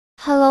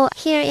Hello,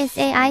 here is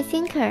AI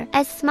Thinker.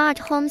 As smart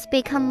homes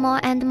become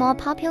more and more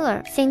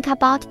popular, think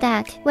about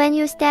that. When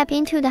you step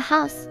into the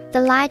house,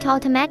 the light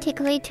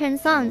automatically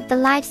turns on. The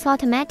lights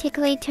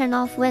automatically turn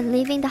off when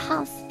leaving the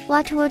house.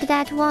 What would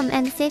that warm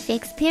and safe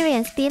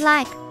experience be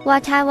like?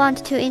 What I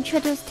want to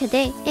introduce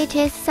today, it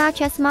is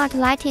such a smart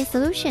lighting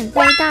solution.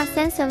 Radar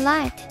sensor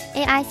light.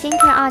 AI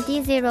Thinker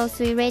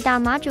Rd-03 radar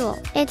module.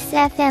 It's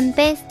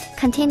FM-based,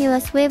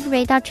 continuous wave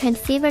radar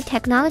transceiver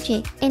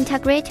technology,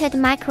 integrated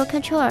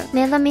microcontroller,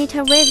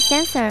 millimeter wave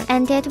sensor,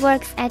 and it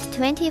works at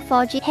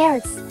 24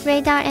 GHz.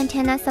 Radar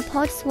antenna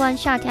supports one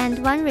shot and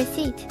one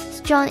receipt.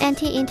 Strong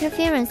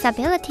anti-interference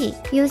ability,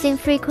 using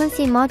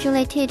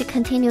frequency-modulated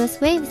continuous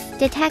waves,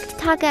 detect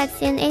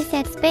targets in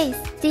ASAT space.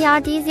 The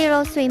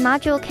Rd-03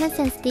 module can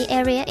sense the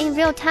area in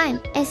real time.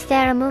 Is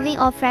there a moving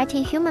or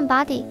fretting human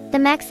body? The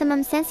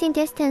maximum sensing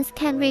distance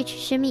can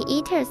reach 10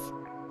 meters.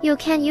 You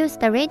can use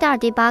the radar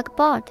debug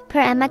board,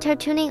 parameter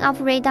tuning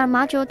of radar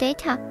module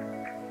data.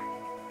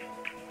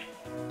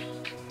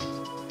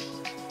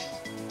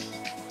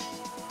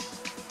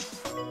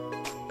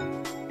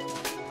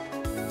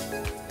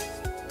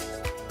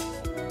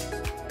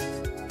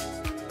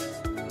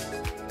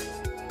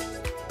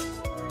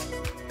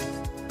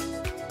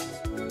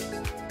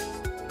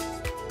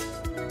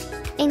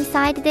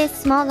 Inside this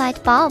small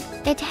light bulb,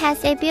 it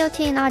has a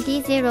built-in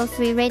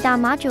Rd-03 radar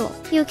module.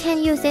 You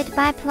can use it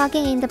by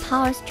plugging in the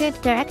power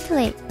strip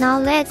directly. Now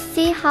let's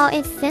see how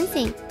it's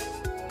sensing.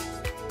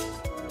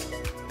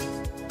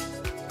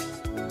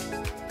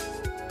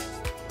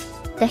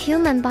 The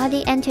human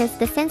body enters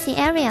the sensing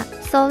area,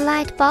 so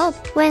light bulb.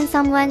 When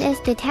someone is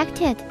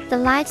detected, the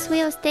lights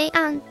will stay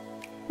on.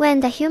 When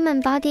the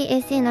human body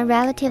is in a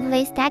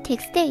relatively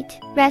static state,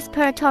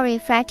 respiratory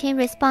fretting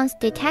response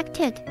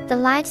detected, the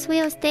lights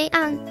will stay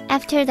on.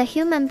 After the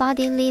human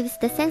body leaves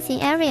the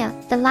sensing area,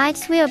 the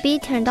lights will be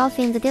turned off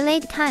in the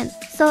delayed time,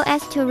 so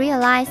as to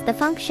realize the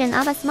function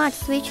of a smart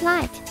switch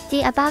light.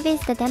 The above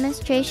is the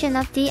demonstration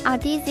of the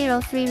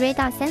Rd-03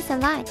 radar sensor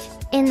light.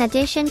 In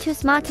addition to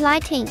smart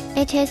lighting,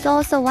 it is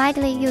also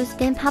widely used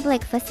in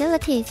public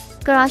facilities,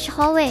 garage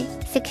hallway,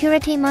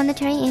 security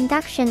monitoring,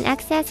 induction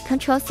access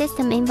control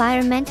system,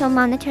 environmental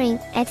monitoring,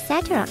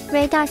 etc.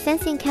 Radar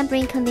sensing can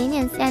bring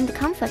convenience and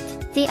comfort.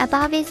 The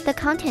above is the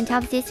content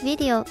of this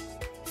video.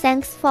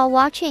 Thanks for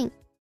watching.